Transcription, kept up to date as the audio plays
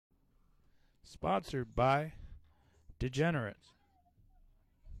Sponsored by Degenerates.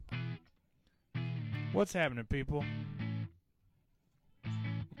 What's happening, people?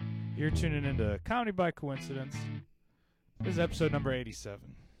 You're tuning into Comedy by Coincidence. This is episode number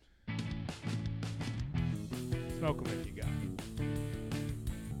 87. Smoke 'em if you got it.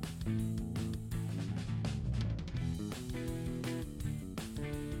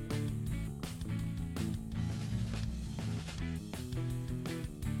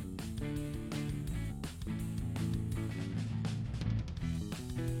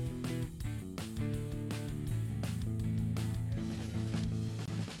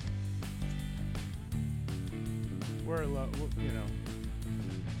 We're low, low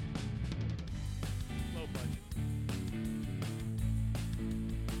budget.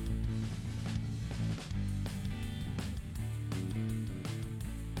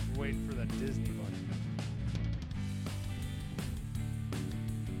 We're waiting for that Disney money.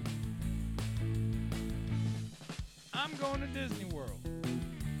 I'm going to Disney World.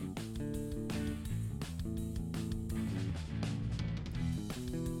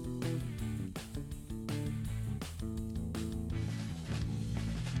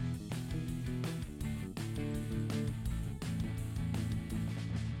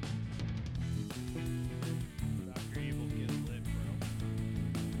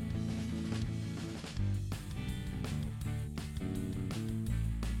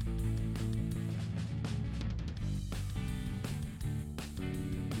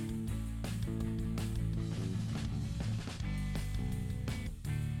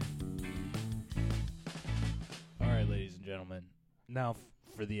 Ladies and gentlemen, now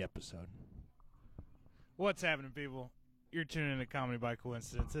for the episode. What's happening, people? You're tuning in to Comedy by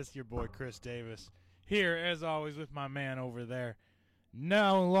Coincidence. This is your boy Chris Davis, here as always with my man over there.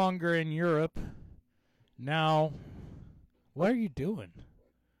 No longer in Europe. Now, what are you doing?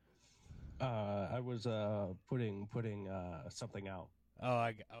 I was putting something out.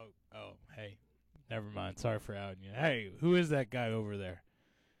 Hey, never mind. Sorry for outing you. Hey, who is that guy over there?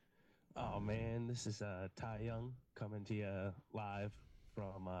 Oh man, this is Ty Young coming to you live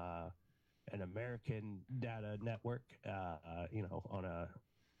from an American data network. On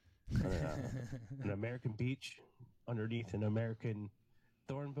an American beach underneath an American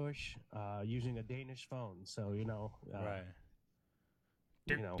thorn bush, using a Danish phone. So Right.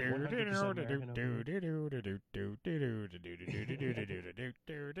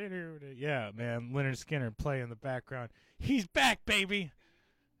 100% Yeah, man. Leonard Skinner play in the background. He's back, baby.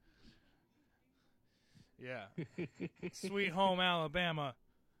 Yeah. Sweet home Alabama,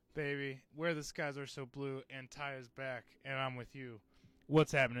 baby. Where the skies are so blue, and Ty is back, and I'm with you.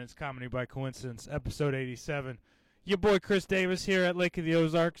 What's happening? It's Comedy by Coincidence, episode 87. Your boy Chris Davis here at Lake of the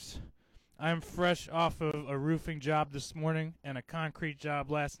Ozarks. I'm fresh off of a roofing job this morning and a concrete job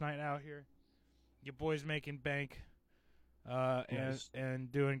last night out here. Your boy's making bank Nice.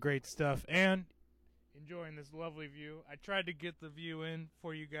 and doing great stuff and enjoying this lovely view. I tried to get the view in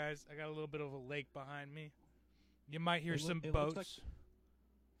for you guys. I got a little bit of a lake behind me. You might hear some boats.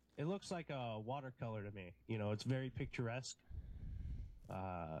 It looks like a watercolor to me. It's very picturesque.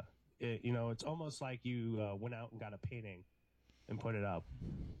 It's almost like you went out and got a painting and put it up.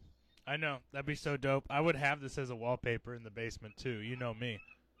 I know. That'd be so dope. I would have this as a wallpaper in the basement, too. You know me.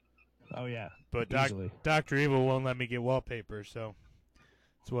 Oh, yeah. But easily. Dr. Evil won't let me get wallpaper, so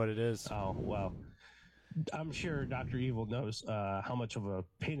it's what it is. Oh, well. I'm sure Dr. Evil knows how much of a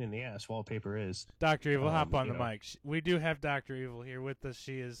pain in the ass wallpaper is. Dr. Evil, hop on the mic. We do have Dr. Evil here with us.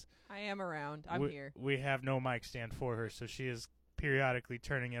 She is... I am around. I'm here. We have no mic stand for her, so she is periodically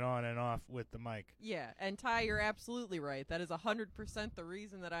turning it on and off with the mic. Yeah, and Ty, you're absolutely right. That is 100% the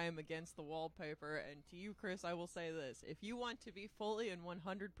reason that I am against the wallpaper. And to you, Chris, I will say this. If you want to be fully and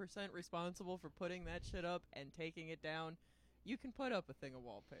 100% responsible for putting that shit up and taking it down, you can put up a thing of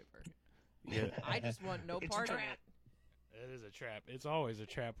wallpaper. Yeah. I just want no part of it. It is a trap. It's always a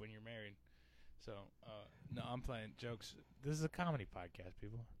trap when you're married. So, no, I'm playing jokes. This is a comedy podcast,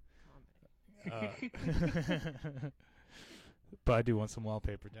 people. But I do want some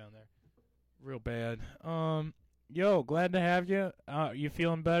wallpaper down there. Real bad. Yo, glad to have you. You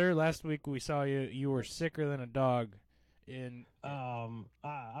feeling better? Last week we saw you. You were sicker than a dog. I'm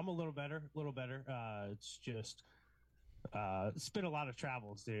a little better. It's just it's been a lot of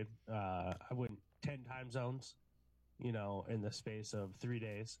travels, dude. I went 10 time zones, in the space of 3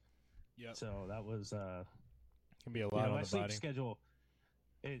 days. Yep. So that was Can be a lot on my the sleep body. schedule.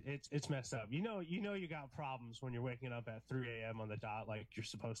 It's messed up. You got problems when you're waking up at 3 a.m. on the dot, like you're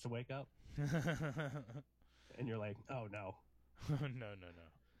supposed to wake up, and you're like, oh no,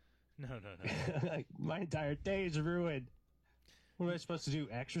 No. like, my entire day is ruined. What am I supposed to do?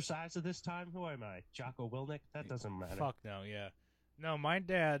 Exercise at this time? Who am I? Jocko Willnick? That doesn't matter. Fuck no, yeah. No, my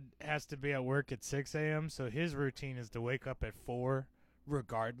dad has to be at work at 6 a.m., so his routine is to wake up at 4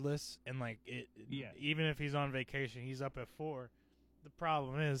 regardless. And, like, even if he's on vacation, he's up at 4. The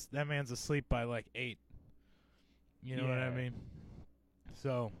problem is that man's asleep by, like, 8. You know what I mean?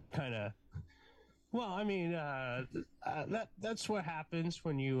 So. Kind of. Well, I mean, that's what happens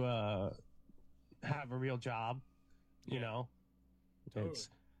when you have a real job, you know? Totally. It's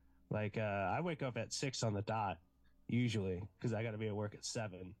like I wake up at 6 on the dot usually because I got to be at work at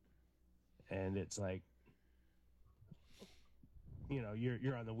 7, and it's like, you know,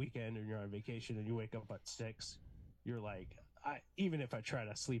 you're on the weekend and you're on vacation and you wake up at 6. You're like, even if I try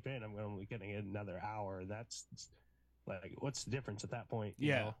to sleep in, I'm only getting in another hour. That's like, what's the difference at that point?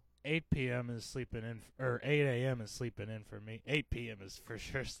 You know? 8 p.m. is sleeping in, or 8 a.m. is sleeping in for me. 8 p.m. is for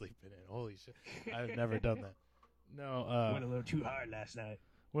sure sleeping in. Holy shit. I've never done that. No, went a little too hard last night.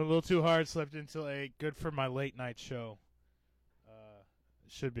 Went a little too hard, slept until 8. Good for my late night show.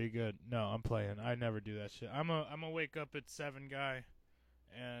 Should be good. No, I'm playing. I never do that shit. I'm a wake up at 7 guy,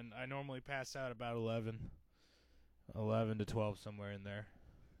 and I normally pass out about 11 to 12, somewhere in there.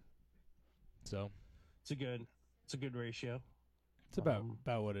 So it's a good ratio. It's about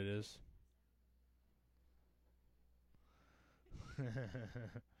what it is.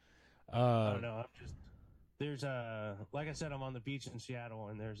 I don't know. There's like I said, I'm on the beach in Seattle,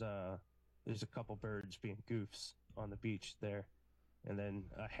 and there's a couple birds being goofs on the beach there, and then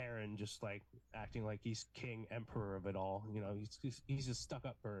a heron just like acting like he's king emperor of it all. You know, he's a stuck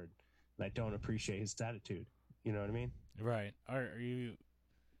up bird, and I don't appreciate his attitude. You know what I mean? Right. Are you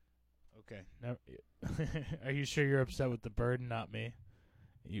okay? Now, are you sure you're upset with the bird and not me?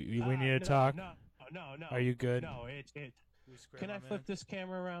 We need to talk. No. Are you good? No, it. Can I flip this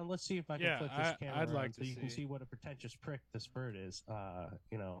camera around? Let's see if I can flip this camera I'd around like so you can see what a pretentious prick this bird is.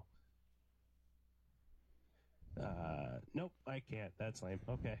 You know. Nope, I can't. That's lame.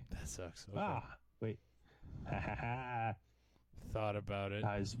 Okay. That sucks. Okay. Wait. Ha ha ha. Thought about it.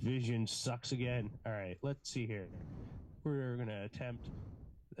 His vision sucks again. All right, let's see here. We're gonna attempt.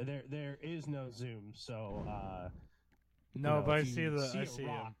 There is no zoom, so. No, but I see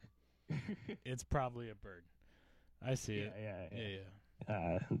him. It's probably a bird. I see it.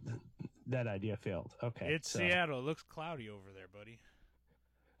 Yeah. That idea failed. Okay. It's Seattle. It looks cloudy over there, buddy.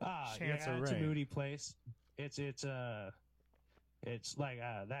 It's a moody place. It's like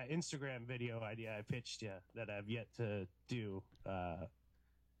that Instagram video idea I pitched you that I've yet to do.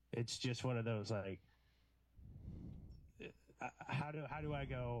 It's just one of those like, how do I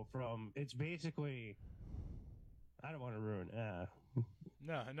go from? It's basically. I don't want to ruin.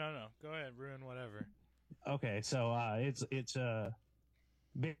 No. Go ahead, ruin whatever. Okay, so it's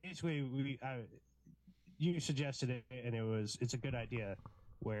basically you suggested it, and it's a good idea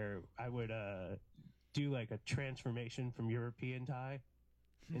where I would do like a transformation from European tie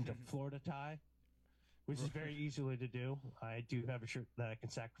into Florida tie, which is very easily to do. I do have a shirt that I can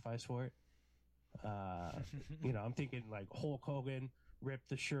sacrifice for it. You know, I'm thinking like Hulk Hogan, rip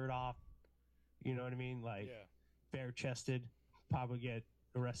the shirt off. You know what I mean? Like bare chested, probably get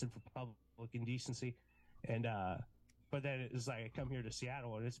arrested for public indecency. And but then it's like I come here to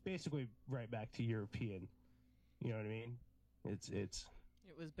Seattle and it's basically right back to European. You know what I mean?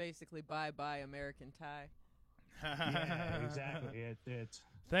 It was basically bye American tie. Yeah, exactly. It's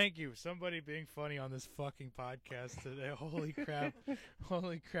Thank you. Somebody being funny on this fucking podcast today. Holy crap.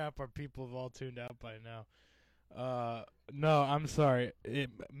 Holy crap, our people have all tuned out by now. No, I'm sorry.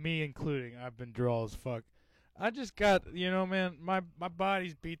 Me including, I've been droll as fuck. I just got, man, my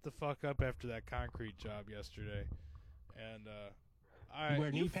body's beat the fuck up after that concrete job yesterday. And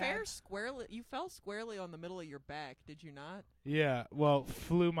you fell squarely on the middle of your back, did you not? Yeah, well,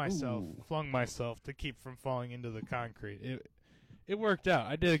 flung myself to keep from falling into the concrete. It worked out.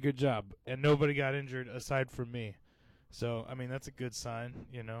 I did a good job, and nobody got injured aside from me. So, I mean, that's a good sign,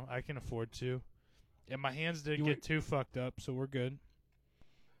 I can afford to. And my hands didn't get too fucked up, so we're good.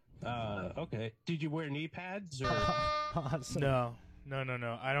 Okay. Did you wear knee pads or? Awesome. No.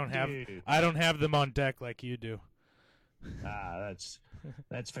 I don't have them on deck like you do. That's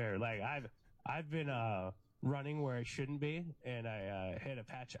fair. Like I've been running where I shouldn't be, and I hit a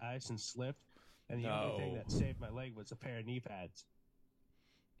patch of ice and slipped, and the only thing that saved my leg was a pair of knee pads.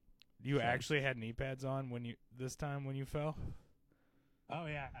 You actually had knee pads on when you fell? Oh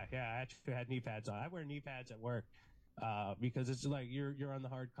yeah, I actually had knee pads on. I wear knee pads at work. Because it's like you're on the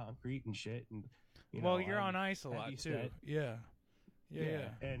hard concrete and shit, and you're on ice a lot too. Yeah.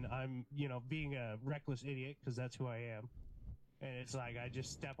 And I'm being a reckless idiot because that's who I am. and it's like I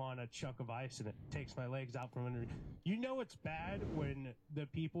just step on a chunk of ice and it takes my legs out from under. You know it's bad when the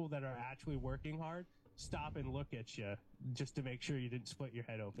people that are actually working hard stop and look at you just to make sure you didn't split your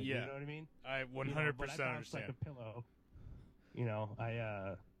head open. Yeah. You know what I mean? I 100% But I bounce like understand. a pillow.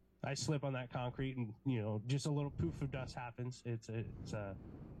 I slip on that concrete and just a little poof of dust happens. It's I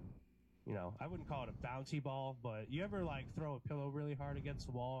wouldn't call it a bouncy ball, but you ever like throw a pillow really hard against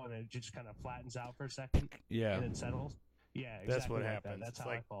the wall and it just kind of flattens out for a second Yeah. and then settles? Yeah, exactly. That's what like happens. That. That's It's how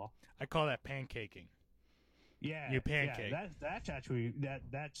like- I fall. I call that pancaking. Yeah, You pancake. Yeah, that's actually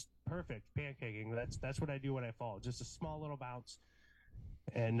that's perfect pancaking. That's what I do when I fall. Just a small little bounce,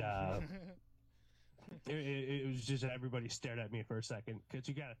 and it was just everybody stared at me for a second because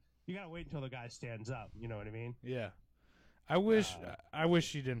you gotta wait until the guy stands up. You know what I mean? Yeah. I wish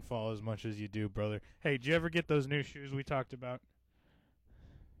you didn't fall as much as you do, brother. Hey, did you ever get those new shoes we talked about?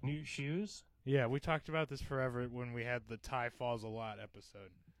 New shoes? Yeah, we talked about this forever when we had the Ty Falls a Lot episode.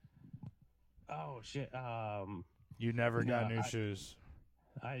 Oh shit! You never got No, new shoes.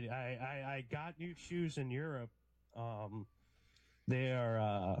 I got new shoes in Europe. They're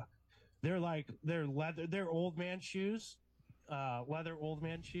leather. They're old man shoes. Leather old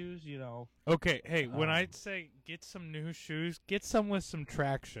man shoes. Okay, hey, when I say get some new shoes, get some with some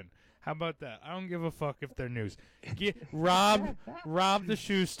traction. How about that? I don't give a fuck if they're news. Rob the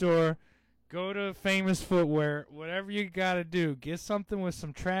shoe store. Go to Famous Footwear. Whatever you got to do, get something with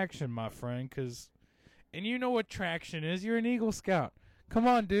some traction, my friend. And you know what traction is. You're an Eagle Scout. Come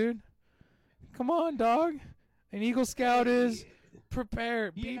on, dude. Come on, dog. An Eagle Scout is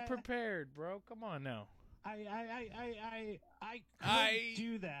prepared. Be Yeah. prepared, bro. Come on now. I could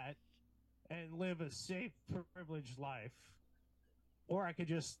do that and live a safe, privileged life, or I could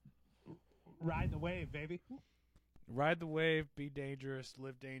just ride the wave, baby. Ride the wave, be dangerous,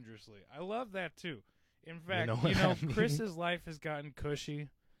 live dangerously. I love that too. In fact, know what that means? Chris's life has gotten cushy.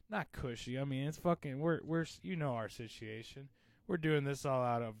 Not cushy. I mean, it's fucking. We're our situation. We're doing this all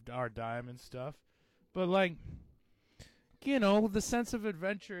out of our dime and stuff. But like, the sense of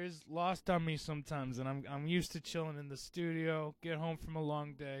adventure is lost on me sometimes, and I'm used to chilling in the studio. Get home from a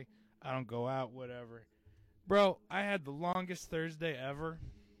long day. I don't go out, whatever. Bro, I had the longest Thursday ever.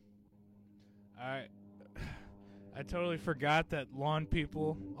 I totally forgot that lawn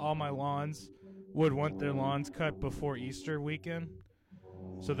people, all my lawns, would want their lawns cut before Easter weekend.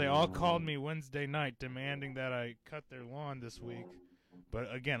 So they all called me Wednesday night demanding that I cut their lawn this week.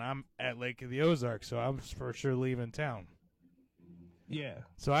 But again, I'm at Lake of the Ozarks, so I'm for sure leaving town. Yeah.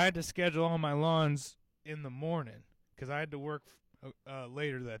 So I had to schedule all my lawns in the morning because I had to work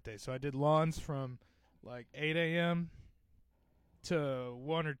later that day. So I did lawns from like 8 a.m. to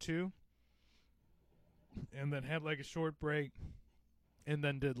 1 or 2. And then had like a short break, and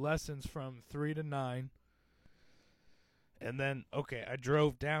then did lessons from 3 to 9. And then, I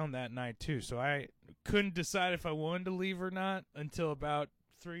drove down that night too, so I couldn't decide if I wanted to leave or not until about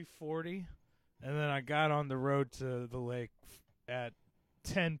 3:40, and then I got on the road to the lake at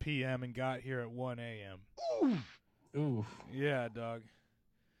 10 p.m. and got here at 1 a.m. Oof. Yeah, dog.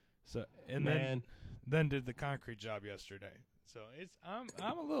 So and then did the concrete job yesterday. So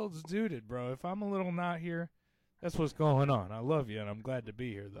I'm a little zooted, bro. If I'm a little not here, that's what's going on. I love you, and I'm glad to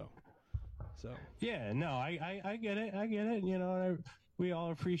be here, though. So Yeah, no, I get it. I get it. We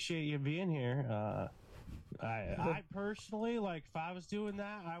all appreciate you being here. I personally, like, if I was doing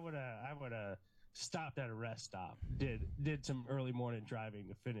that, I would have stopped at a rest stop. Did some early morning driving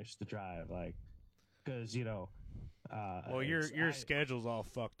to finish the drive, like, because well, your schedule's all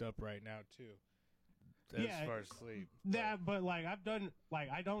fucked up right now too. As far as sleep. But like I've done, like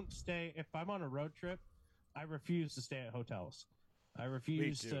I don't stay if I'm on a road trip. I refuse to stay at hotels. I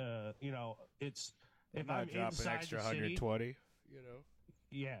refuse to. It's if I'm I'm not dropping inside extra the city, 120.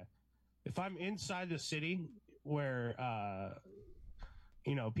 Yeah, if I'm inside the city where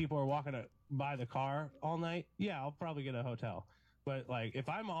people are walking by the car all night, yeah, I'll probably get a hotel. But like if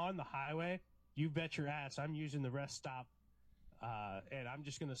I'm on the highway, you bet your ass I'm using the rest stop, and I'm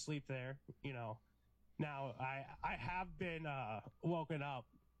just gonna sleep there. Now I have been woken up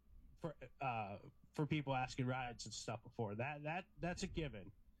for people asking rides and stuff before. That's a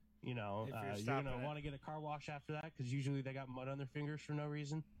given. You're gonna want to get a car wash after that because usually they got mud on their fingers for no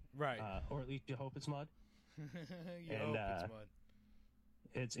reason, Right. or at least you hope it's mud. You And, hope it's mud.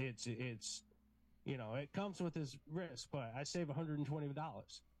 It's it comes with this risk, but I save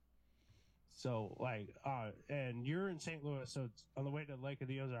 $120. So and you're in St. Louis, so it's on the way to Lake of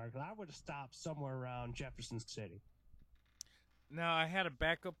the Ozarks. I would have stopped somewhere around Jefferson City. Now I had a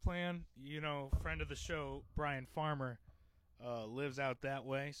backup plan. Friend of the show, Brian Farmer, lives out that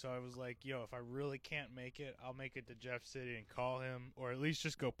way. So I was like, yo, if I really can't make it, I'll make it to Jeff City and call him, or at least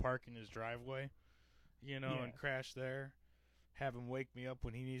just go park in his driveway, and crash there. Have him wake me up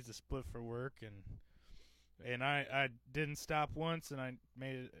when he needs to split for work, and I didn't stop once, and I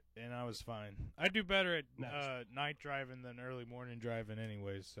made it, and I was fine. I do better at night driving than early morning driving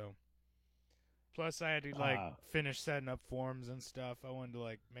anyways, so. Plus, I had to, finish setting up forms and stuff. I wanted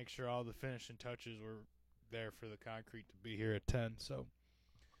to, make sure all the finishing touches were there for the concrete to be here at 10, so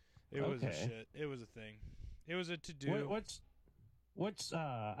it was a shit. It was a thing. It was a to-do. What's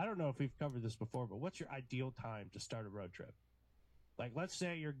I don't know if we've covered this before, but what's your ideal time to start a road trip? Like, let's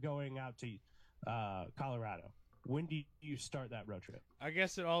say you're going out to Colorado. When do you start that road trip? I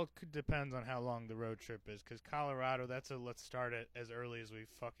guess it all depends on how long the road trip is, because Colorado, let's start it as early as we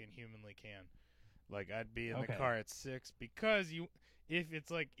fucking humanly can. Like, I'd be in the car at 6, because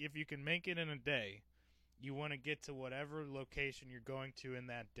if you can make it in a day, you want to get to whatever location you're going to in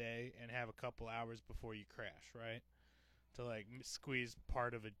that day and have a couple hours before you crash, right? To, squeeze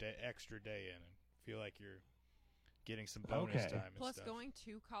part of extra day in and feel like you're getting some bonus time and Plus, stuff. going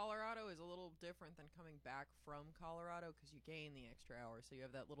to Colorado is a little different than coming back from Colorado, because you gain the extra hour, so you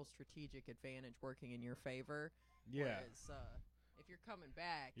have that little strategic advantage working in your favor. Yeah. Whereas, if you're coming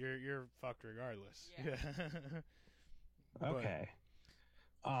back, you're fucked regardless. Yeah. Okay.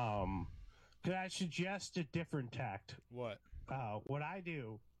 Could I suggest a different tact? What? What I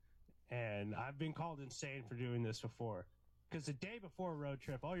do, and I've been called insane for doing this before, because the day before a road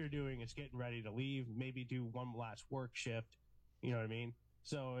trip, all you're doing is getting ready to leave, maybe do one last work shift. You know what I mean?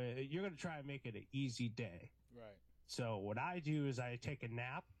 So you're going to try and make it an easy day. Right. So what I do is I take a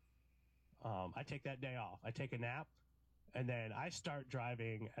nap. I take that day off. I take a nap, and then I start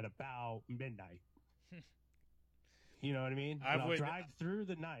driving at about midnight. You know what I mean? I'll drive through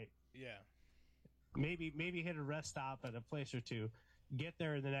the night. Yeah. Maybe hit a rest stop at a place or two. Get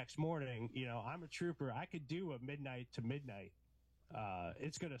there the next morning. I'm a trooper. I could do a midnight to midnight.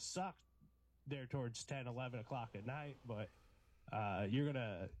 It's going to suck there towards 10, 11 o'clock at night, but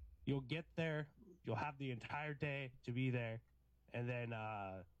you'll get there. You'll have the entire day to be there. And then,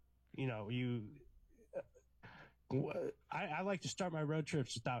 I like to start my road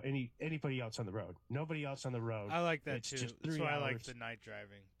trips without anybody else on the road. Nobody else on the road. I like that too. Just That's 3 why hours. I like the night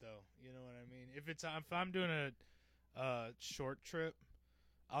driving, though. You know what I mean? If I'm doing a short trip,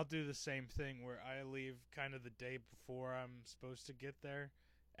 I'll do the same thing where I leave kind of the day before I'm supposed to get there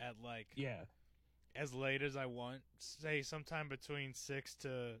at as late as I want. Say sometime between 6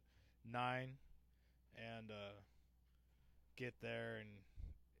 to 9, and get there and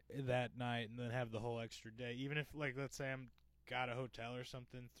that night, and then have the whole extra day. Even if, let's say I'm got a hotel or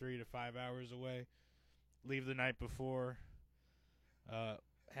something 3 to 5 hours away, leave the night before,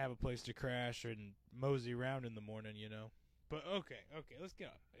 have a place to crash and mosey around in the morning, But okay, let's get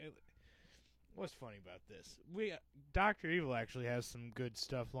on. What's funny about this? Dr. Evil actually has some good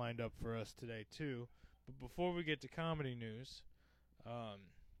stuff lined up for us today too. But before we get to comedy news,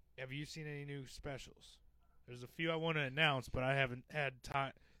 have you seen any new specials? There's a few I want to announce, but I haven't had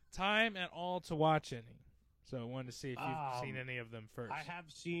time at all to watch any. So I wanted to see if you've seen any of them first. I have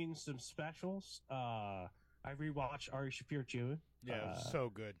seen some specials. I rewatched Ari Shaffir Jr. Yeah, it was so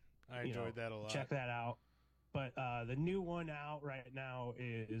good. I enjoyed that a lot. Check that out. But the new one out right now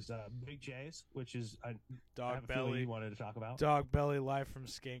is Big J's, which is Dog Belly. You wanted to talk about Dog Belly live from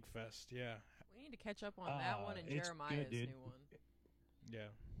Skankfest. Yeah, we need to catch up on that one and Jeremiah's new one. Yeah,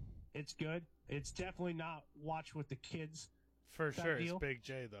 it's good. It's definitely not watch with the kids. For sure, deal. It's Big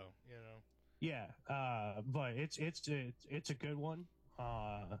J though. Yeah, but it's a good one.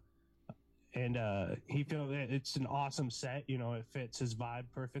 And he feels it's an awesome set. It fits his vibe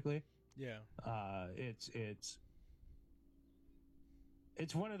perfectly. Yeah. It's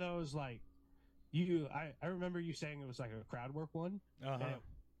one of those I remember you saying it was like a crowd work one. Uh-huh. It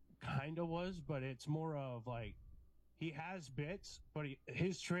kind of was, but it's more of he has bits, but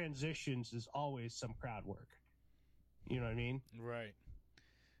his transitions is always some crowd work. You know what I mean? Right.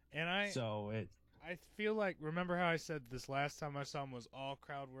 And I feel like, remember how I said this last time I saw him was all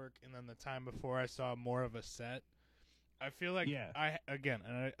crowd work, and then the time before I saw more of a set? I feel like I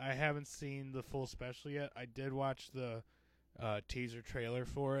haven't seen the full special yet. I did watch the teaser trailer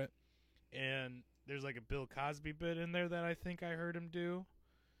for it, and there's a Bill Cosby bit in there that I think I heard him do,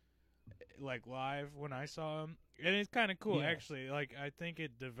 live when I saw him, and it's kind of cool actually. I think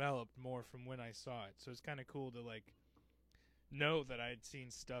it developed more from when I saw it, so it's kind of cool to know that I'd seen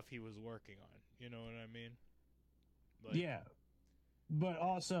stuff he was working on. You know what I mean? Yeah, but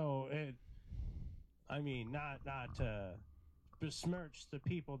also not to besmirch the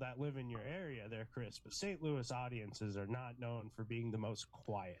people that live in your area there, Chris, but St. Louis audiences are not known for being the most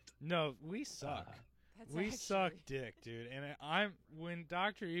quiet. No, we suck. That's We actually... suck dick, dude. And when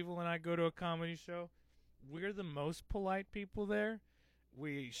Dr. Evil and I go to a comedy show, we're the most polite people there.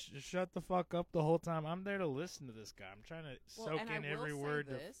 We shut the fuck up the whole time. I'm there to listen to this guy. I'm trying to soak in every word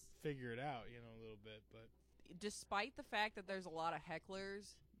to figure it out, a little bit. But despite the fact that there's a lot of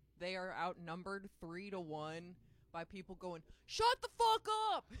hecklers, they are outnumbered 3-1 by people going, "Shut the fuck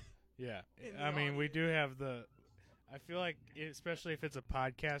up!" Yeah, I mean, we do have the. I feel like, especially if it's a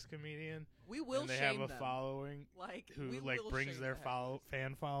podcast comedian, we will. And they shame have a them. following, we brings their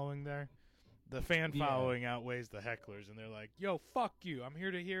fan following there. The fan Yeah. following outweighs the hecklers, and they're like, "Yo, fuck you! I'm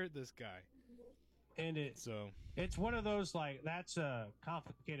here to hear this guy." And it's one of those, like, that's a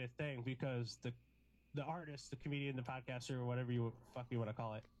complicated thing because the artist, the comedian, the podcaster, or whatever you want to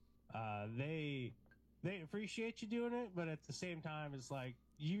call it, they appreciate you doing it, but at the same time, it's like,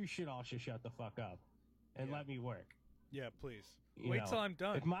 you should also shut the fuck up and let me work. Yeah, please. You Wait know, till I'm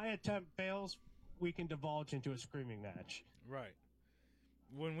done. If my attempt fails, we can divulge into a screaming match. Right.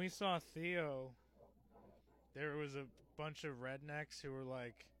 When we saw Theo, there was a bunch of rednecks who were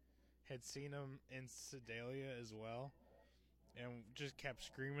like, had seen him in Sedalia as well, and just kept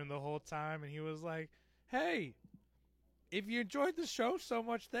screaming the whole time. And he was like, "Hey, if you enjoyed the show so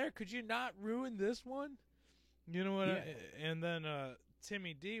much there, could you not ruin this one?" You know what? Yeah. And then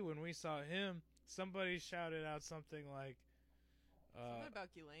Timmy D, when we saw him, somebody shouted out something like, something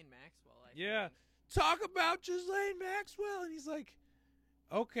about Ghislaine Maxwell. I think. think. Talk about Ghislaine Maxwell. And he's like,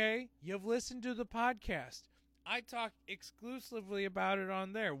 "Okay, you've listened to the podcast. I talk exclusively about it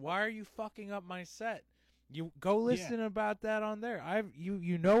on there. Why are you fucking up my set? You go listen about that on there.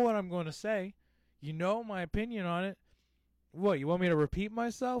 You know what I'm going to say. You know my opinion on it. What, you want me to repeat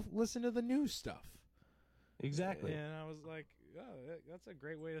myself? Listen to the new stuff." Exactly. And I was like, "Oh, that's a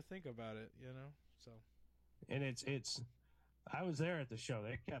great way to think about it, So, and it's I was there at the show.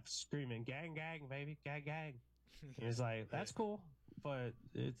 They kept screaming, "Gang, gang, baby, gang, gang." And it's like, that's cool, but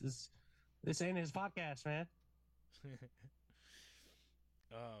this ain't his podcast, man.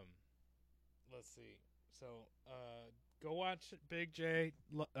 Let's see. So, go watch Big J,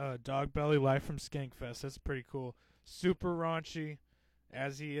 Dog Belly Live from Skankfest. That's pretty cool. Super raunchy,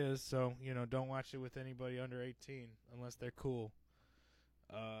 as he is. So, don't watch it with anybody under 18 unless they're cool.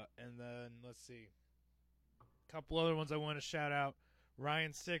 And then let's see. A couple other ones I want to shout out.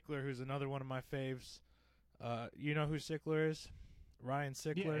 Ryan Sickler, who's another one of my faves. You know who Sickler is? Ryan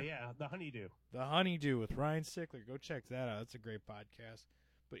Sickler. Yeah, the Honeydew. The Honeydew with Ryan Sickler. Go check that out. That's a great podcast.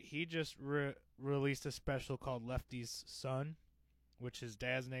 But he just released a special called Lefty's Son, which his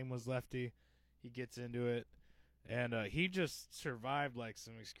dad's name was Lefty. He gets into it. And he just survived like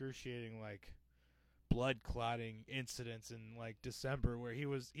some excruciating like blood clotting incidents in like December where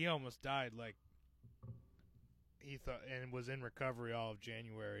he almost died like he thought, and was in recovery all of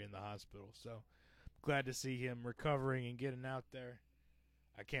January in the hospital. So glad to see him recovering and getting out there.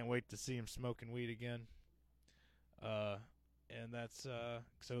 I can't wait to see him smoking weed again. And that's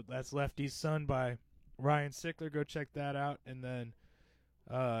so that's Lefty's Son by Ryan Sickler. Go check that out. And then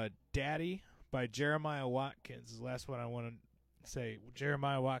Daddy by Jeremiah Watkins is the last one I want to say.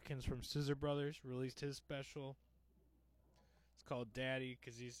 Jeremiah Watkins from Scissor Brothers released his special. It's called Daddy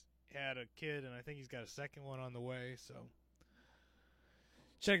because he's had a kid, and I think he's got a second one on the way. So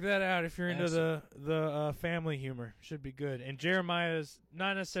check that out if you're into the family humor. Should be good. And Jeremiah's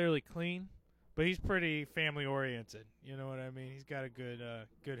not necessarily clean, but he's pretty family oriented. You know what I mean? He's got a good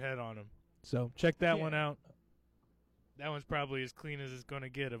head on him. So check that one out. That one's probably as clean as it's going to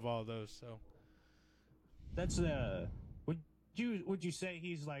get of all those. So that's would you say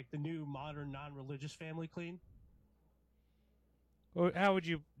he's like the new modern non-religious family clean? Well, how would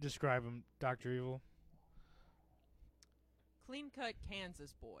you describe him, Dr. Evil? Clean-cut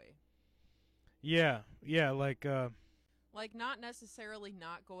Kansas boy. Yeah, like not necessarily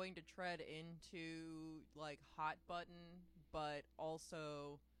not going to tread into like hot button, but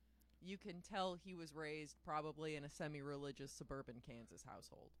also you can tell he was raised probably in a semi-religious suburban Kansas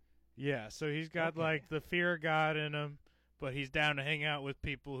household. Yeah, so he's got like the fear of God in him, but he's down to hang out with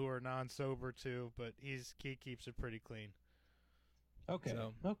people who are non-sober too, but he keeps it pretty clean. Okay.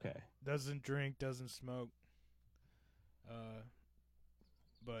 So, doesn't drink, doesn't smoke.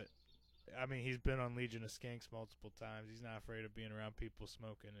 But I mean, he's been on Legion of Skanks multiple times. He's not afraid of being around people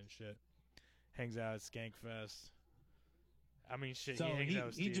smoking and shit. Hangs out at Skankfest. I mean, shit. So he hangs out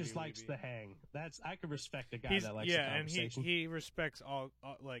with he Stevie just likes Weeby. the hang. I can respect a guy that likes the conversation. And he respects all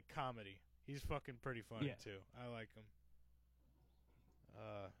like comedy. He's fucking pretty funny too. I like him.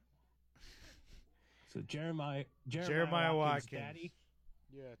 So Jeremiah Watkins. daddy.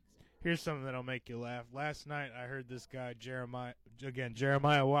 Yeah. Here's something that'll make you laugh. Last night I heard this guy Jeremiah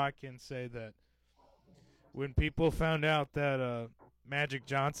Watkins say that when people found out that Magic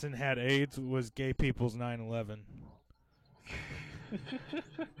Johnson had AIDS, it was gay people's 9/11.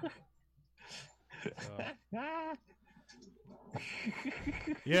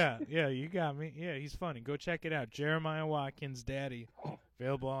 Yeah, you got me. Yeah, he's funny. Go check it out. Jeremiah Watkins' daddy,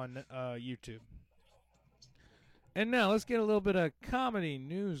 available on YouTube. And now let's get a little bit of comedy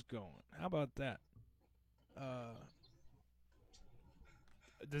news going. How about that?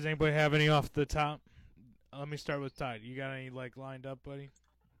 Does anybody have any off the top? Let me start with Tide. You got any lined up, buddy?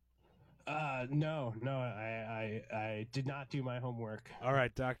 No, I did not do my homework. All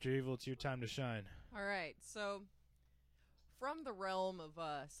right, Dr. Evil, it's your time to shine. All right, so from the realm of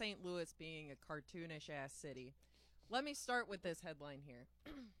St. Louis being a cartoonish-ass city, let me start with this headline here.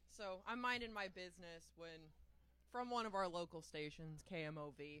 So I'm minding my business when, from one of our local stations,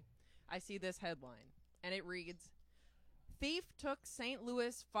 KMOV, I see this headline, and it reads, "Thief took St.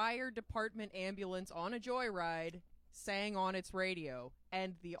 Louis Fire Department ambulance on a joyride, sang on its radio,"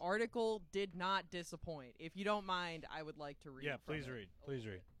 and the article did not disappoint. If you don't mind, I would like to read. Yeah, please read. Please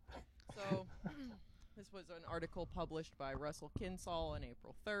read. So, this was an article published by Russell Kinsall on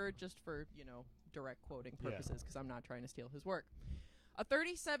April 3rd, just for, direct quoting purposes, because I'm not trying to steal his work. A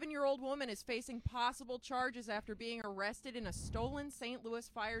 37-year-old woman is facing possible charges after being arrested in a stolen St. Louis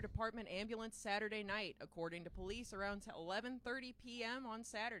Fire Department ambulance Saturday night. According to police, around 11:30 p.m. on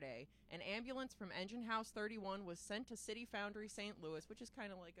Saturday, an ambulance from Engine House 31 was sent to City Foundry St. Louis, which is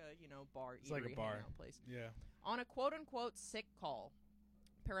kind of like a, bar, it's like a bar hangout place. Yeah. On a quote-unquote sick call.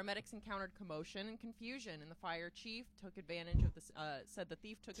 Paramedics encountered commotion and confusion, and the fire chief took advantage of said the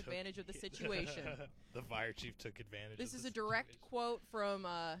thief took advantage of the situation. The fire chief took advantage. This is a direct quote from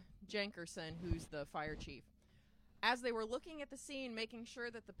Jenkerson, who's the fire chief. As they were looking at the scene, making sure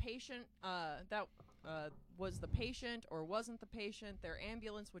that the patient was the patient or wasn't the patient, their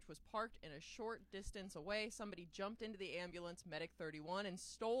ambulance, which was parked in a short distance away, somebody jumped into the ambulance, Medic 31, and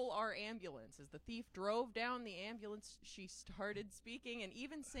stole our ambulance. As the thief drove down the ambulance, she started speaking and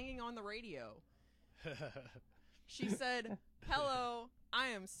even singing on the radio. She said, "Hello, I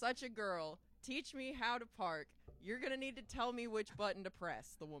am such a girl. Teach me how to park. You're going to need to tell me which button to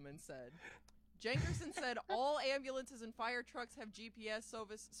press," the woman said. Jenkerson said all ambulances and fire trucks have GPS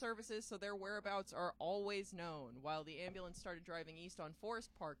services, so their whereabouts are always known. While the ambulance started driving east on Forest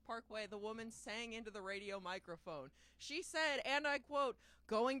Park Parkway, the woman sang into the radio microphone. She said, and I quote,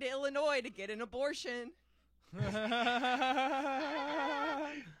 "Going to Illinois to get an abortion."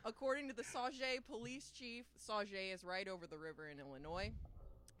 According to the Sauget police chief, Sauget is right over the river in Illinois.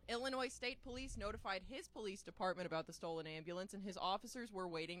 Illinois State Police notified his police department about the stolen ambulance, and his officers were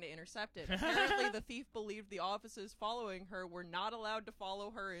waiting to intercept it. Apparently, the thief believed the officers following her were not allowed to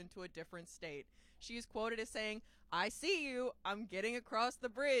follow her into a different state. She is quoted as saying, "I see you. I'm getting across the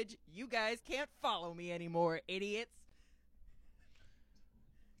bridge. You guys can't follow me anymore, idiots."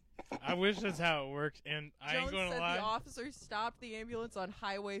 I wish that's how it works, and I ain't going to lie. The officers stopped the ambulance on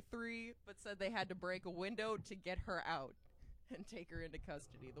Highway 3, but said they had to break a window to get her out and take her into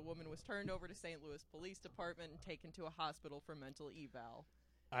custody. The woman was turned over to St. Louis Police Department and taken to a hospital for mental eval.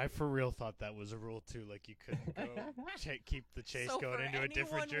 I for real thought that was a rule too, like you couldn't go keep the chase going into a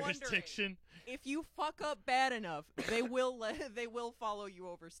different jurisdiction. If you fuck up bad enough, they will follow you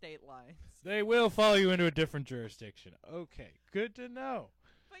over state lines. They will follow you into a different jurisdiction. Okay, good to know.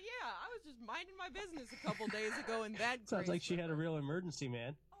 But yeah, I was just minding my business a couple days ago, and that sounds like she had a real emergency,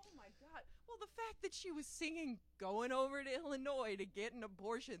 man. The fact that she was singing "Going Over to Illinois to get an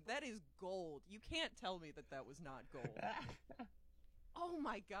abortion," that is gold. You can't tell me that was not gold. Oh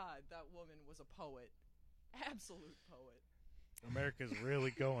my God, that woman was a poet. Absolute poet. America's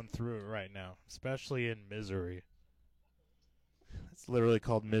really going through it right now, especially in misery. It's literally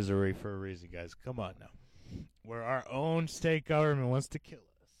called misery for a reason, guys. Come on now. Where our own state government wants to kill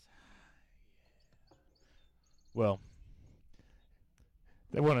us. Well,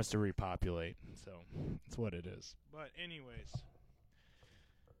 they want us to repopulate, so that's what it is. But anyways,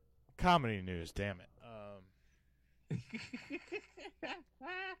 comedy news, damn it.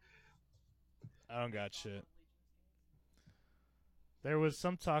 I don't got shit. There was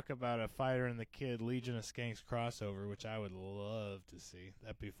some talk about a Fighter and the Kid Legion of Skanks crossover, which I would love to see.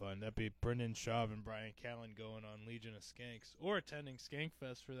 That'd be fun. That'd be Brendan Schaub and Brian Callen going on Legion of Skanks, or attending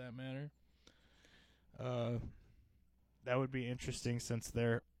Skankfest for that matter. That would be interesting since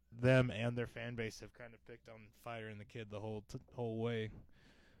them and their fan base have kind of picked on Fighter and the Kid the whole way.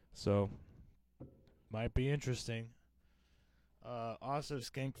 So, might be interesting. Also,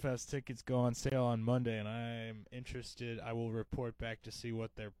 Skankfest tickets go on sale on Monday, and I'm interested. I will report back to see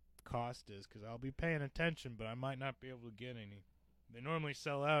what their cost is, because I'll be paying attention, but I might not be able to get any. They normally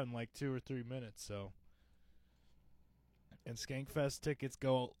sell out in like 2 or 3 minutes, so. And Skankfest tickets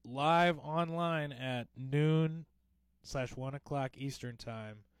go live online at noon/1 o'clock Eastern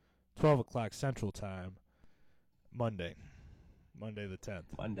Time, 12 o'clock Central Time, Monday the 10th.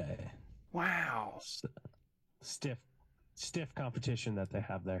 Monday. Wow. Stiff competition that they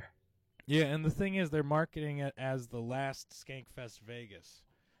have there. Yeah, and the thing is, they're marketing it as the last Skankfest Vegas,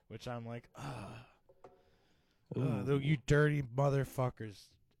 which I'm like, you dirty motherfuckers.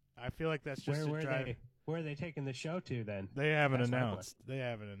 I feel like that's just where to drive. Where are they taking the show to then? They haven't That's my announced. They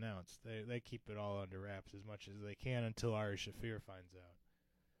haven't announced. They keep it all under wraps as much as they can until Ari Shaffir finds out.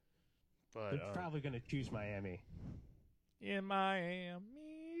 But They're probably going to choose Miami. In Miami,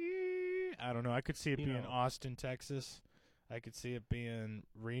 I don't know. I could see it being Austin, Texas. I could see it being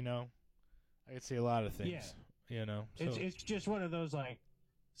Reno. I could see a lot of things. Yeah. So. It's just one of those, like,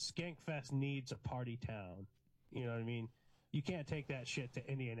 Skankfest needs a party town. You know what I mean? You can't take that shit to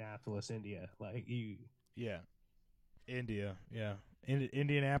Indianapolis, India. Like, you... Yeah. India, yeah.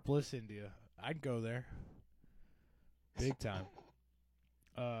 Indianapolis, India. I'd go there. Big time.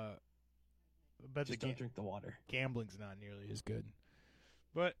 But just don't drink the water. Gambling's not nearly as good.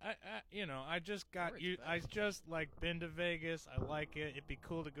 But I just been to Vegas. I like it. It'd be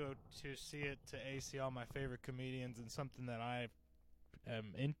cool to go to see it, to see all my favorite comedians, and something that I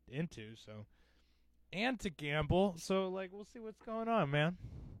am into. So, and to gamble. So, like, we'll see what's going on, man.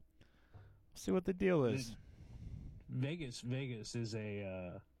 See what the deal is. Vegas is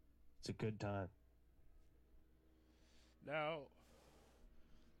it's a good time. Now,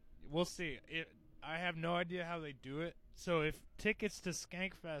 we'll see. I have no idea how they do it. So if tickets to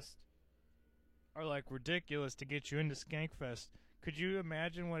Skankfest are like ridiculous to get you into Skankfest, could you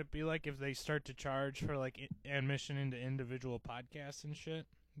imagine what it'd be like if they start to charge for like admission into individual podcasts and shit,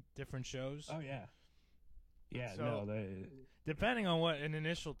 different shows? Oh yeah, yeah. So, depending on what an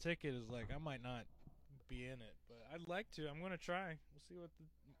initial ticket is like, I might not be in it, but I'd like to. I'm gonna try.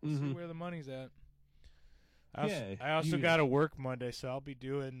 We'll see where the money's at. I also got to work Monday, so I'll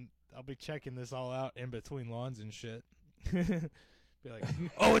be checking this all out in between lawns and shit. Be like,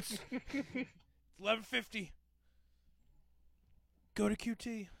 oh, it's 11:50. Go to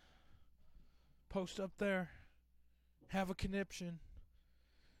QT. Post up there. Have a conniption.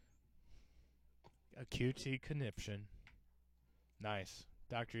 A QT conniption. Nice.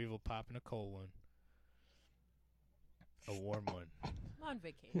 Dr. Evil popping a cold one. A warm one. I'm on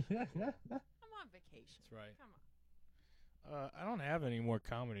vacation. I'm on vacation. That's right. Come on. I don't have any more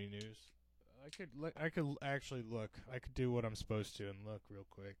comedy news. I could actually look. I could do what I'm supposed to and look real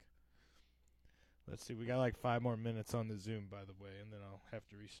quick. Let's see. We got like 5 more minutes on the Zoom, by the way, and then I'll have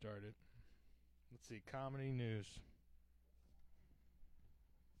to restart it. Let's see. Comedy news.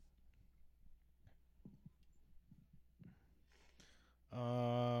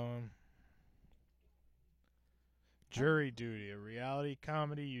 Jury Duty, a reality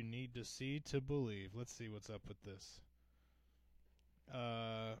comedy you need to see to believe. Let's see what's up with this.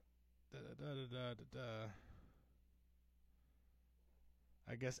 I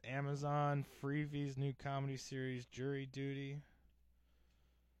guess Amazon Freevy's new comedy series Jury Duty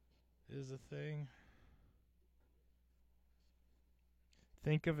is a thing.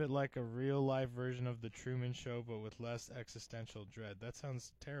 Think of it like a real-life version of The Truman Show, but with less existential dread. That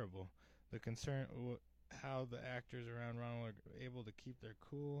sounds terrible. The concern, how the actors around Ronald are able to keep their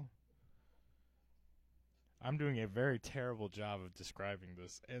cool. I'm doing a very terrible job of describing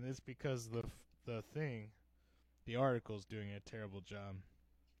this, and it's because the article's doing a terrible job.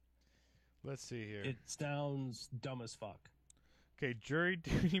 Let's see here. It sounds dumb as fuck. Okay, Jury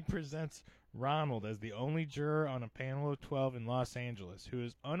Duty presents Ronald as the only juror on a panel of 12 in Los Angeles who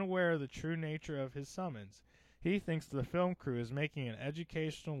is unaware of the true nature of his summons. He thinks the film crew is making an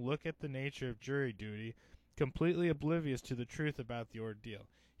educational look at the nature of jury duty, completely oblivious to the truth about the ordeal.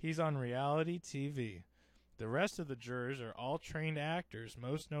 He's on reality TV. The rest of the jurors are all trained actors,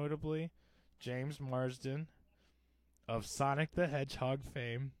 most notably James Marsden of Sonic the Hedgehog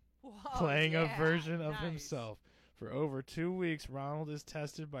fame, playing a version of himself. For over 2 weeks, Ronald is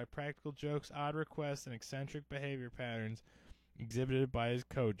tested by practical jokes, odd requests, and eccentric behavior patterns exhibited by his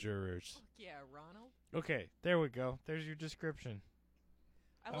co-jurors. Fuck yeah, Ronald. Okay, there we go. There's your description.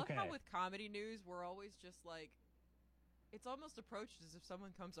 I love how with comedy news, we're always just like, it's almost approached as if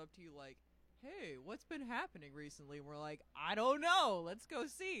someone comes up to you like, hey, what's been happening recently? And we're like, I don't know. Let's go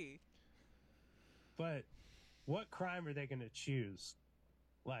see. But what crime are they going to choose?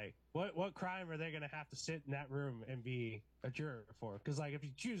 Like, what crime are they gonna have to sit in that room and be a juror for? Because like, if you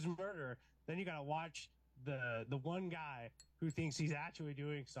choose murder, then you gotta watch the one guy who thinks he's actually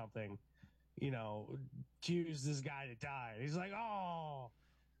doing something, choose this guy to die. He's like, oh,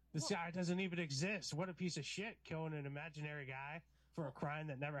 this guy doesn't even exist. What a piece of shit, killing an imaginary guy for a crime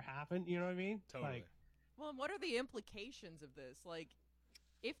that never happened. You know what I mean? Totally. Like, Well, and what are the implications of this? Like,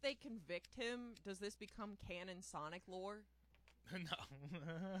 if they convict him, does this become canon Sonic lore?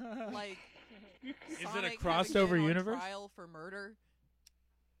 No. Like, Is Sonic it a crossover having been on universe? trial for murder?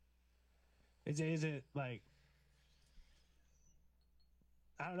 is it like,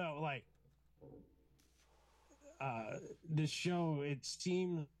 I don't know, like, this show, it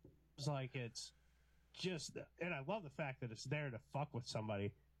seems like it's just, and I love the fact that it's there to fuck with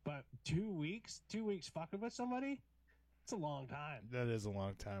somebody, but 2 weeks fucking with somebody, it's a long time. That is a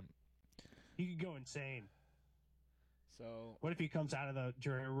long time. You could go insane. So What if he comes out of the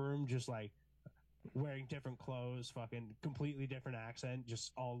jury room just like wearing different clothes, fucking completely different accent,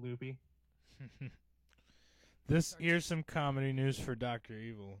 just all loopy? here's some comedy news for Dr.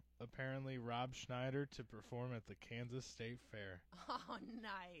 Evil. Apparently, Rob Schneider to perform at the Kansas State Fair. Oh,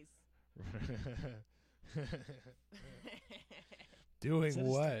 nice. Doing Is that a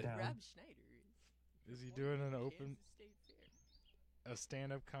what? step down? Rob Schneider. Is he doing an Kansas open, State Fair. a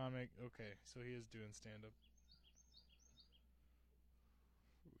stand-up comic? Okay, so he is doing stand-up.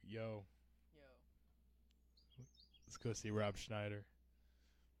 Yo, Yo, let's go see Rob Schneider.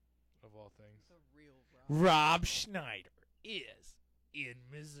 Of all things. the real Rob. Rob Schneider is in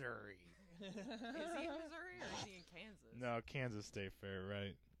Missouri. Is he in Missouri or is he in Kansas? No, Kansas State Fair,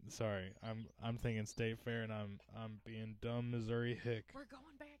 right? Sorry, I'm thinking State Fair, and I'm being dumb Missouri hick. We're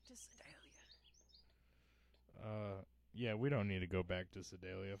going back to Sedalia. Yeah, we don't need to go back to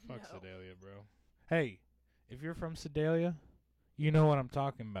Sedalia. Fuck No. Sedalia, bro. Hey, if you're from Sedalia, you know what I'm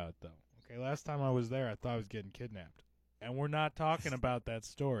talking about, though. Okay, last time I was there, I thought I was getting kidnapped, and we're not talking about that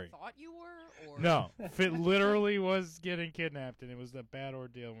story. Thought you were? Or No, it literally was getting kidnapped, and it was a bad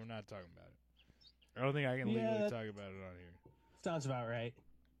ordeal, and we're not talking about it. I don't think I can legally talk about it on here. Sounds about right.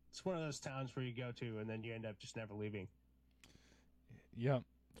 It's one of those towns where you go to and then you end up just never leaving. Yep.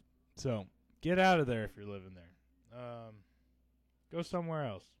 So, get out of there if you're living there. Go somewhere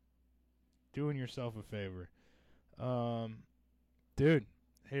else. Doing yourself a favor. Dude,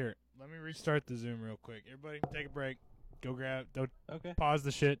 here, let me restart the Zoom real quick. Everybody, take a break. Go grab, don't Okay. pause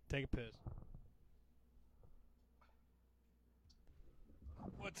the shit, take a piss.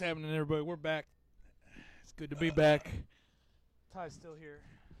 What's happening, everybody? We're back. It's good to be back. Ty's still here.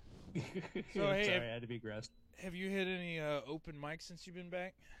 So, hey, sorry, I had to be gross. Have you hit any open mics since you've been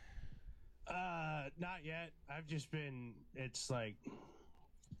back? Not yet. I've just been. It's like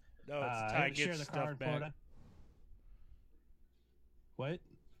No, it's I Ty had to share gets the car stuff in back. Florida. What?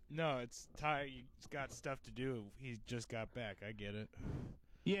 No, it's Ty. He's got stuff to do. He just got back. I get it.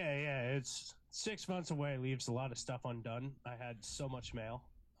 Yeah. It's 6 months away. Leaves a lot of stuff undone. I had so much mail.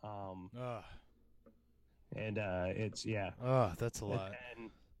 Ugh. And it's Ugh, that's a lot. And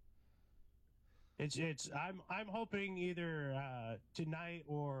it's I'm hoping either tonight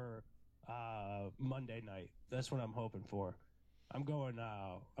or Monday night. That's what I'm hoping for. I'm going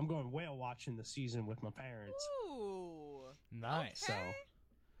whale watching the season with my parents. Ooh. Nice. So Okay.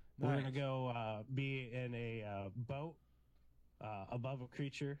 we're Nice. gonna go be in a boat above a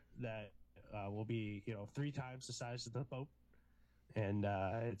creature that will be 3 times the size of the boat, and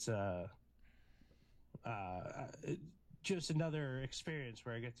it's just another experience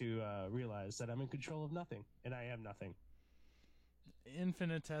where I get to realize that I'm in control of nothing, and I am nothing.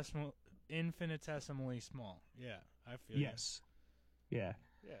 Infinitesimally small. Yeah, I feel you. Yes, yeah,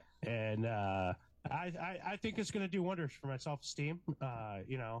 Yeah. and I think it's going to do wonders for my self-esteem.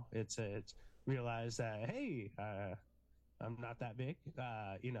 It's realize that hey, I'm not that big.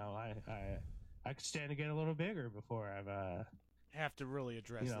 I could stand to get a little bigger before I've Have to really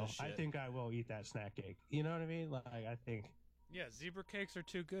address this shit. I think I will eat that snack cake. You know what I mean? Like I think. Yeah, zebra cakes are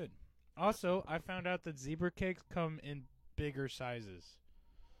too good. Also, I found out that zebra cakes come in bigger sizes.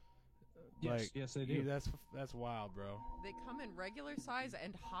 Yes, they do. That's wild, bro. They come in regular size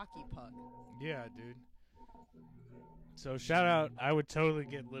and hockey puck. Yeah, dude. So shout out. I would totally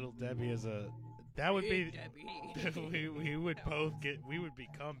get Little Debbie as a. That would Big be. Debbie. we would both get. We would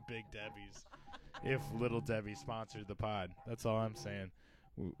become Big Debbies if Little Debbie sponsored the pod. That's all I'm saying.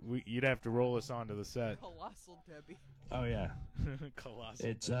 You'd have to roll us onto the set. Colossal Debbie. Oh yeah, Colossal.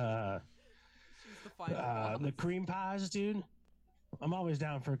 it's She's the final boss. the cream pies, dude. I'm always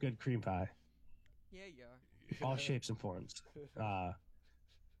down for a good cream pie, Yeah, you are. all shapes and forms.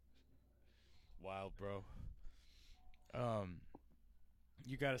 Wild, bro.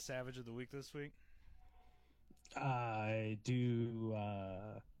 You got a Savage of the Week this week? I do.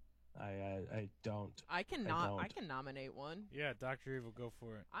 I don't. I can nominate one. Yeah, Dr. Evil, go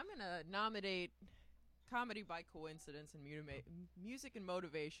for it. I'm gonna nominate Comedy by Coincidence and Music and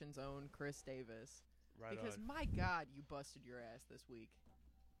Motivation's own Chris Davis. Right because on. my God, you busted your ass this week.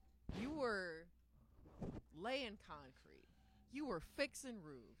 You were laying concrete. You were fixing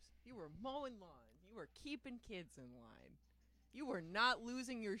roofs. You were mowing lawns. You were keeping kids in line. You were not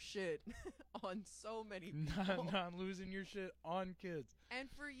losing your shit on so many people. Not losing your shit on kids. And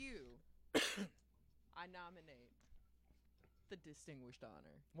for you, I nominate the distinguished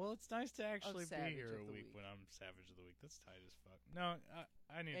honor. Well, it's nice to actually be here a week when I'm Savage of the Week. That's tight as fuck. No,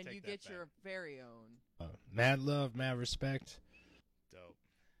 I need to take that back. And you get your very own. Mad love, mad respect. Dope.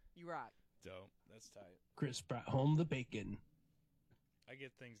 You rock. Dope. That's tight. Chris brought home the bacon. I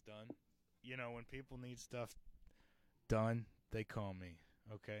get things done. You know, when people need stuff done, they call me,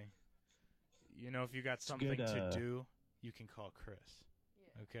 okay? You know, if you got something to do, you can call Chris,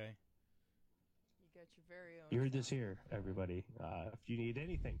 okay? You got your very own. You heard this here, everybody. If you need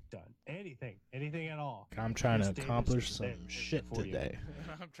anything done, anything at all. I'm trying to Chris accomplish Davis some shit for you. today.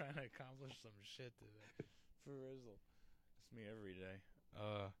 I'm trying to accomplish some shit today. For Rizzle. It's me every day.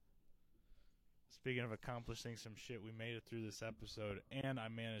 Speaking of accomplishing some shit, we made it through this episode, and I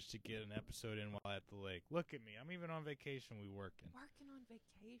managed to get an episode in while at the lake. Look at me. I'm even on vacation. We working. Working on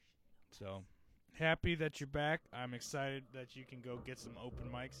vacation. So, happy that you're back. I'm excited that you can go get some open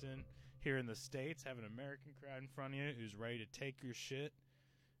mics in here in the States, have an American crowd in front of you who's ready to take your shit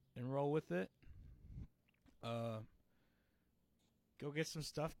and roll with it. Go get some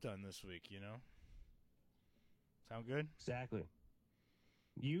stuff done this week, you know? Sound good? Exactly.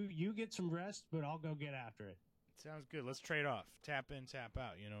 You get some rest, but I'll go get after it. Sounds good. Let's trade off. Tap in, tap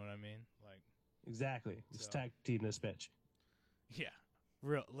out. You know what I mean? Like exactly. Let's tag team this bitch. Yeah.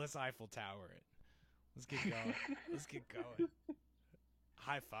 Let's Eiffel Tower it. Let's get going. Let's get going.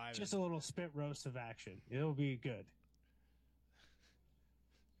 High five. Just a little spit roast of action. It'll be good.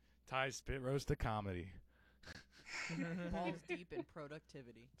 Ty's spit roast to comedy. Balls deep in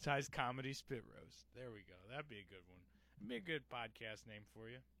productivity. Ty's comedy spit roast. There we go. That'd be a good one. It'd be a good podcast name for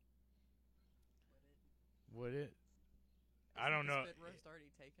you. Would it? I don't know. Spit roast already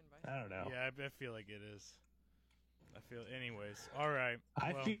taken by? I don't know. Yeah, I feel like it is. Anyways, all right.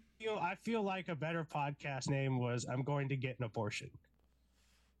 I feel like a better podcast name was "I'm going to get an abortion."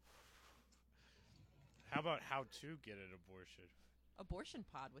 How about how to get an abortion? Abortion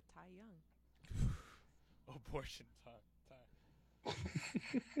Pod with Ty Young. Abortion talk.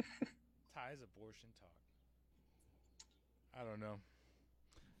 Ty's abortion talk. I don't know.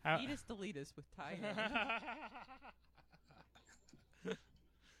 Fetus deletus with Ty Young.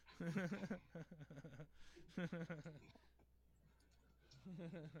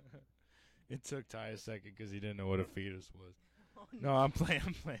 It took Ty a second because he didn't know what a fetus was. Oh, no, I'm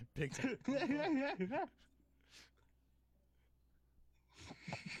playing big time.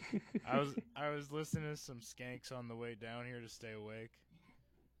 I was listening to some skanks on the way down here to stay awake,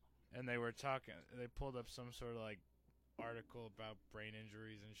 and they were talking. They pulled up some sort of like article about brain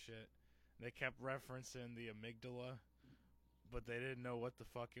injuries and shit. They kept referencing the amygdala, but they didn't know what the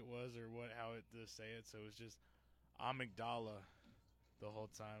fuck it was or how to say it, so it was just amygdala the whole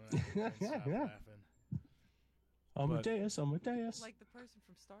time. I couldn't stop laughing. Amadeus. Like the person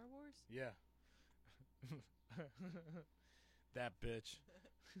from Star Wars? Yeah. That bitch.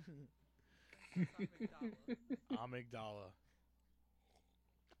 Amygdala.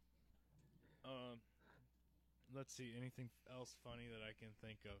 Let's see, anything else funny that I can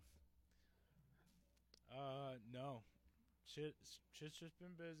think of? No. Shit's just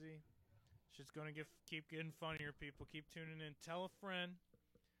been busy. Shit's gonna keep getting funnier, people. Keep tuning in. Tell a friend.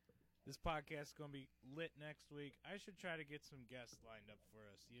 This podcast is gonna be lit next week. I should try to get some guests lined up for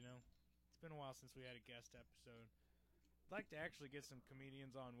us, you know? It's been a while since we had a guest episode. I'd like to actually get some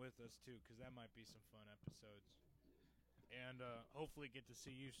comedians on with us, too, because that might be some fun episodes. And hopefully get to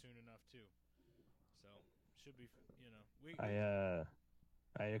see you soon enough, too. So, should be, you know.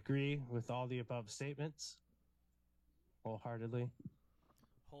 I agree with all the above statements. Wholeheartedly.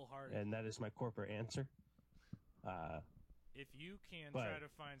 And that is my corporate answer. If you can try to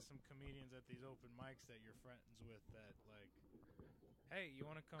find some comedians at these open mics that you're friends with that, like, hey, you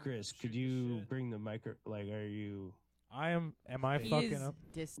want to come? Chris, could you bring the micro? Like, are you? Am I fucking up?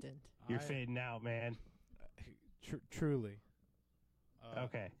 Distant. You're fading out, man. Truly.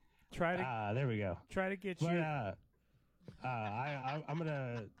 Okay. Try to. There we go. Try to get but, you. I'm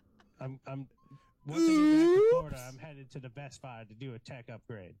gonna. Once I get back to Florida, I'm headed to the Best Buy to do a tech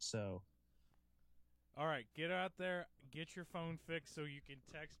upgrade. So. All right, get out there, get your phone fixed so you can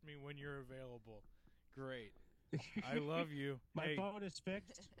text me when you're available. Great. I love you. My Hey, phone is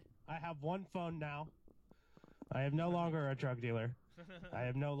fixed. I have one phone now. I am no longer a drug dealer. I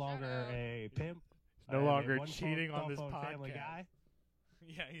am no longer out. a pimp. no I am a longer one cheating phone, on this cell phone podcast. family guy.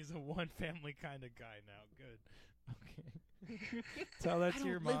 Yeah, he's a one family kind of guy now. Good. Okay. Tell that I to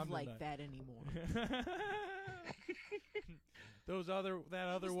your don't live mom like tonight. that anymore. that other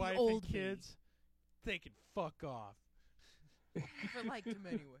was the wife old and me. kids, they can fuck off. Never liked him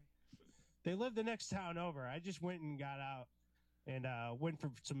anyway. They live the next town over. I just went and got out and went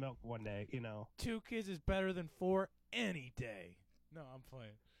for some milk one day, you know. 2 kids is better than 4 any day. No, I'm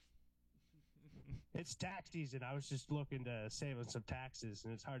playing. It's tax season. I was just looking to save on some taxes,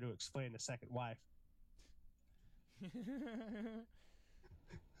 and it's hard to explain a second wife.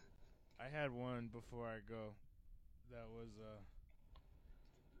 I had one before I go. That was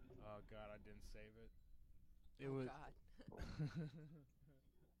oh god, I didn't save it. It Oh was God.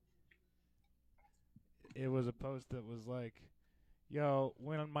 it was a post that was like, "Yo,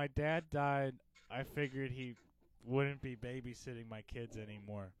 when my dad died, I figured he wouldn't be babysitting my kids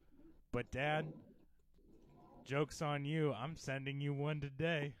anymore. But Dad, joke's on you. I'm sending you one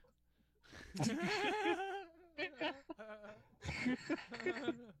today."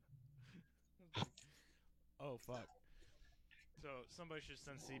 Oh fuck. So somebody should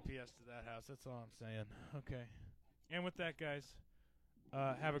send CPS to that house. That's all I'm saying. Okay. And with that, guys,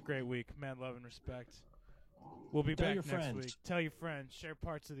 have a great week. Mad love and respect. We'll be Tell back your next friends. week. Tell your friends. Share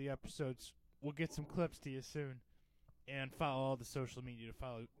parts of the episodes. We'll get some clips to you soon. And follow all the social media to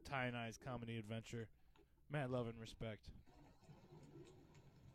follow Ty and I's comedy adventure. Mad love and respect.